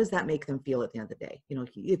 And how does that make them feel at the end of the day? You know,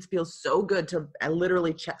 it feels so good to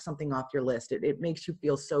literally check something off your list. It makes you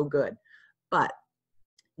feel so good. But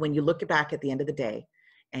when you look back at the end of the day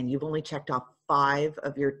and you've only checked off 5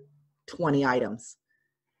 of your 20 items,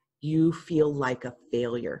 you feel like a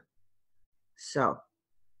failure. So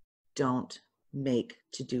don't make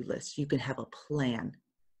to-do lists. You can have a plan,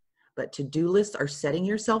 but to-do lists are setting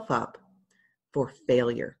yourself up for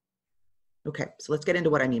failure. Okay, so let's get into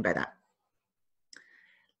what I mean by that.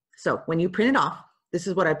 So when you print it off, this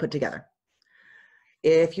is what I put together.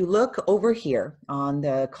 If you look over here on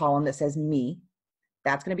the column that says me,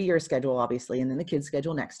 that's going to be your schedule, obviously, and then the kid's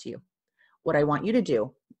schedule next to you. What I want you to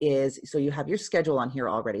do is, so you have your schedule on here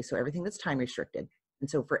already, so everything that's time restricted. And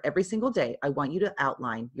so for every single day, I want you to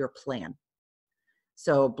outline your plan.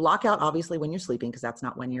 So block out, obviously, when you're sleeping, because that's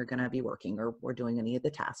not when you're going to be working or doing any of the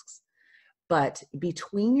tasks. But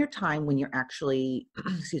between your time when you're actually,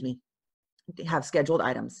 excuse me, have scheduled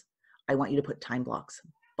items, I want you to put time blocks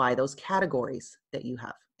by those categories that you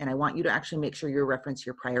have. And I want you to actually make sure you reference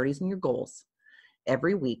your priorities and your goals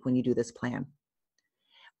every week when you do this plan.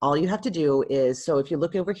 All you have to do is, so if you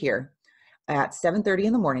look over here, at 7:30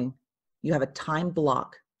 in the morning, you have a time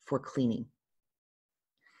block for cleaning.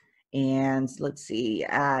 And let's see,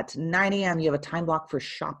 at 9 a.m., you have a time block for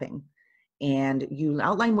shopping. And you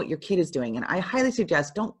outline what your kid is doing. And I highly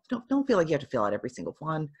suggest, don't feel like you have to fill out every single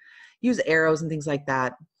one. Use arrows and things like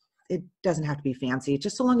that. It doesn't have to be fancy,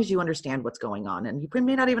 just so long as you understand what's going on. And you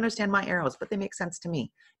may not even understand my arrows, but they make sense to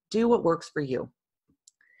me. Do what works for you.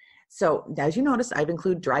 So as you notice, I've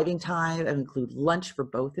included driving time, I've included lunch for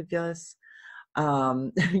both of us.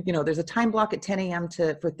 You know, there's a time block at 10 a.m.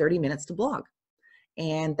 for 30 minutes to blog.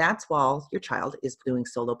 And that's while your child is doing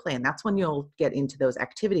solo play. And that's when you'll get into those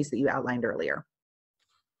activities that you outlined earlier.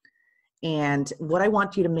 And what I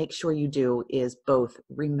want you to make sure you do is both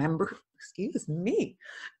remember, excuse me,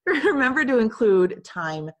 remember to include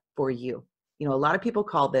time for you. You know, a lot of people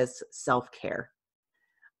call this self-care.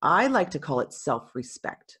 I like to call it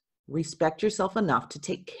self-respect. Respect yourself enough to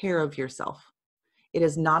take care of yourself. It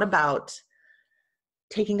is not about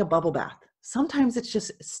taking a bubble bath. Sometimes it's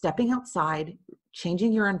just stepping outside,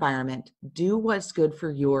 changing your environment, do what's good for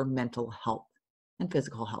your mental health and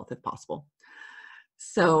physical health if possible.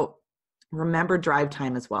 So remember drive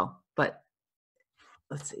time as well. But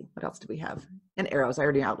let's see, what else do we have? And arrows, I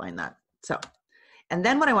already outlined that. So, and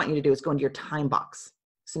then what I want you to do is go into your time box.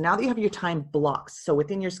 So now that you have your time blocks, so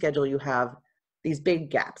within your schedule, you have these big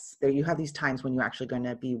gaps. There you have these times when you're actually going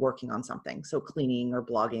to be working on something. So cleaning or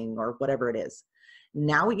blogging or whatever it is.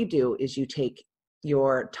 Now what you do is you take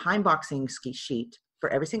your time boxing sheet for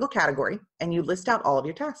every single category and you list out all of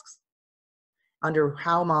your tasks under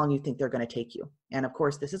how long you think they're going to take you. And of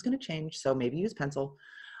course, this is going to change. So maybe use pencil.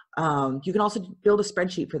 You can also build a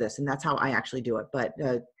spreadsheet for this, and that's how I actually do it. But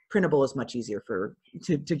printable is much easier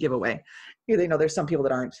to give away. You know, there's some people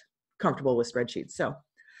that aren't comfortable with spreadsheets. So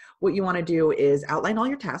what you want to do is outline all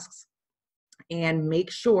your tasks and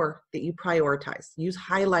make sure that you prioritize. Use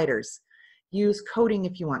highlighters. Use coding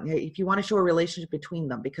if you want to show a relationship between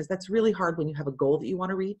them, because that's really hard when you have a goal that you want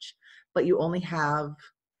to reach, but you only have,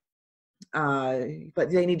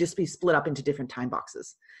 but they need to be split up into different time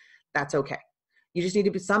boxes. That's okay. You just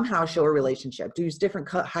need to somehow show a relationship. Use different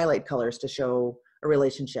highlight colors to show a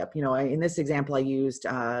relationship. You know, in this example, I used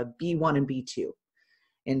B1 and B2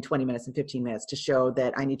 in 20 minutes and 15 minutes to show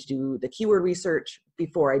that I need to do the keyword research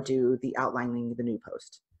before I do the outlining the new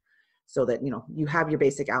post, so that, you know, you have your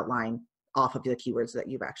basic outline off of the keywords that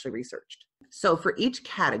you've actually researched. So for each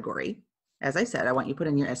category, as I said, I want you to put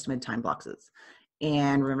in your estimated time boxes.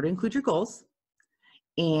 And remember to include your goals.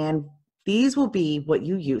 And these will be what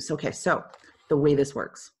you use. Okay, so the way this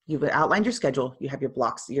works, you've outlined your schedule, you have your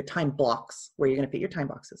blocks, your time blocks where you're going to fit your time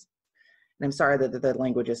boxes. And I'm sorry that the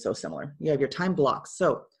language is so similar. You have your time blocks.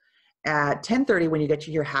 So at 10:30, when you get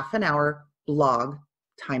to your half an hour blog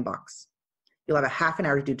time box, you'll have a half an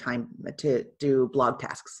hour to do blog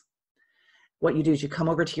tasks. What you do is you come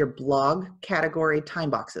over to your blog category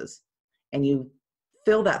time boxes and you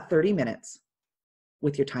fill that 30 minutes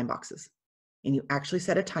with your time boxes. And you actually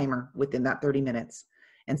set a timer within that 30 minutes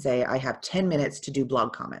and say, I have 10 minutes to do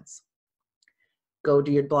blog comments. Go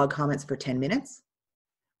do your blog comments for 10 minutes,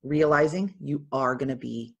 realizing you are going to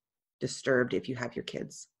be disturbed if you have your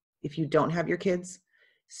kids. If you don't have your kids,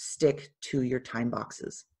 stick to your time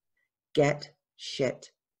boxes. Get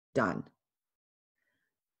shit done.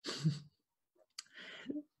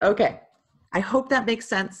 Okay, I hope that makes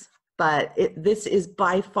sense, but this is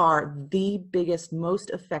by far the biggest, most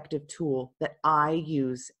effective tool that I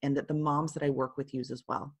use and that the moms that I work with use as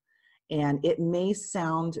well. And it may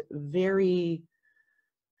sound very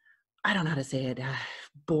I don't know how to say it,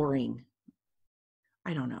 boring.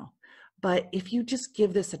 I don't know. But if you just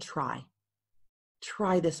give this a try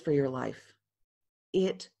this for your life.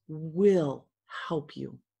 It will help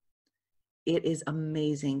you. It is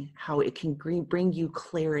amazing how it can bring you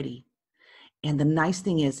clarity. And the nice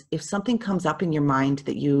thing is, if something comes up in your mind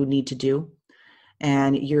that you need to do,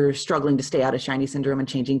 and you're struggling to stay out of shiny syndrome and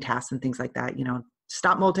changing tasks and things like that,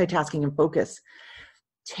 stop multitasking and focus.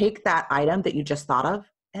 Take that item that you just thought of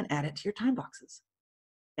and add it to your time boxes.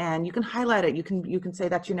 And you can highlight it. You can say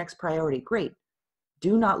that's your next priority. Great.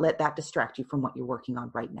 Do not let that distract you from what you're working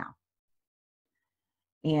on right now.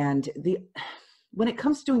 And when it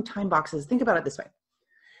comes to doing time boxes, think about it this way.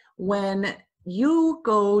 When you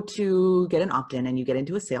go to get an opt-in and you get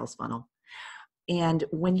into a sales funnel, and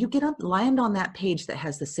when you land on that page that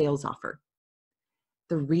has the sales offer,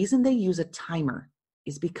 the reason they use a timer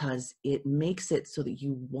is because it makes it so that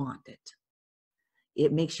you want it.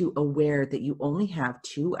 It makes you aware that you only have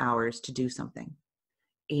 2 hours to do something.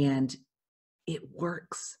 And it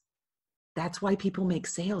works. That's why people make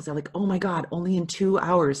sales. They're like, oh my God, only in 2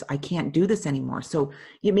 hours, I can't do this anymore. So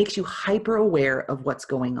it makes you hyper aware of what's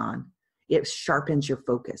going on. It sharpens your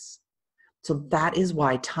focus. So that is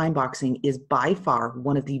why time boxing is by far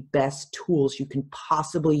one of the best tools you can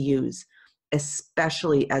possibly use,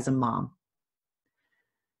 especially as a mom.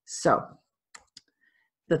 So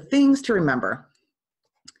the things to remember,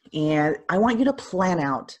 and I want you to plan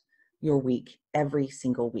out your week every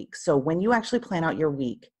single week. So when you actually plan out your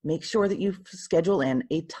week, make sure that you schedule in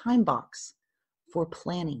a time box for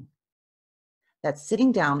planning. That's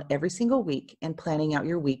sitting down every single week and planning out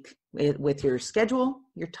your week with your schedule,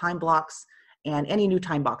 your time blocks, and any new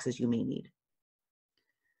time boxes you may need.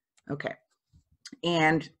 Okay.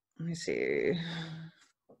 And let me see.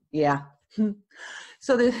 Yeah.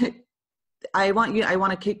 So I want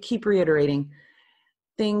to keep reiterating,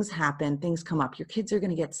 things happen, things come up. Your kids are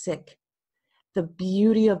going to get sick. The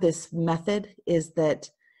beauty of this method is that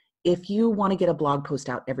if you want to get a blog post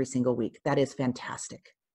out every single week, that is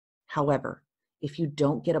fantastic. However, if you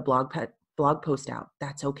don't get a blog post out,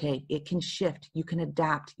 that's okay. It can shift. You can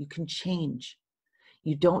adapt. You can change.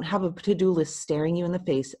 You don't have a to-do list staring you in the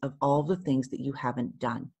face of all the things that you haven't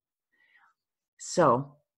done.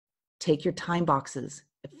 So take your time boxes,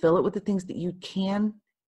 fill it with the things that you can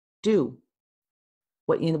do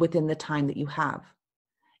within the time that you have.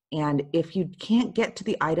 And if you can't get to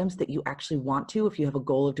the items that you actually want to, if you have a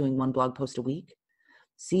goal of doing 1 blog post a week,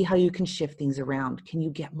 see how you can shift things around. Can you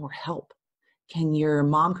get more help? Can your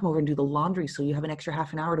mom come over and do the laundry so you have an extra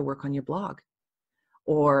half an hour to work on your blog?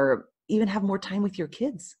 Or even have more time with your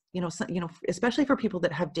kids, especially for people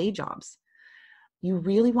that have day jobs. You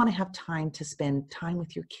really want to have time to spend time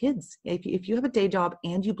with your kids. If you have a day job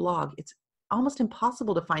and you blog, it's almost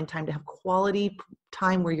impossible to find time to have quality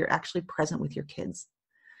time where you're actually present with your kids.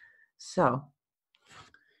 So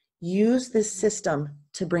use this system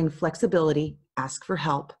to bring flexibility, ask for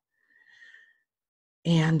help,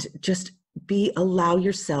 and just allow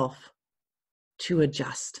yourself to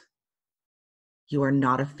adjust. You are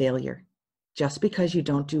not a failure. Just because you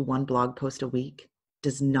don't do 1 blog post a week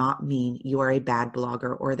does not mean you are a bad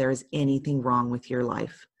blogger or there is anything wrong with your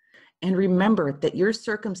life. And remember that your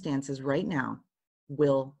circumstances right now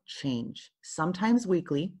will change, sometimes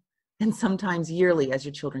weekly and sometimes yearly as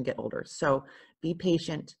your children get older. So be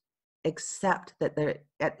patient. Accept that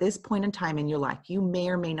at this point in time in your life, you may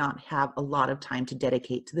or may not have a lot of time to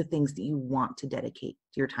dedicate to the things that you want to dedicate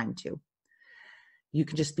your time to. You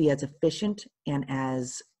can just be as efficient and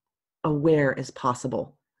as aware as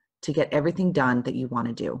possible to get everything done that you want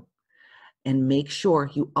to do. And make sure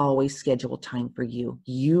you always schedule time for you.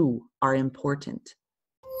 You are important.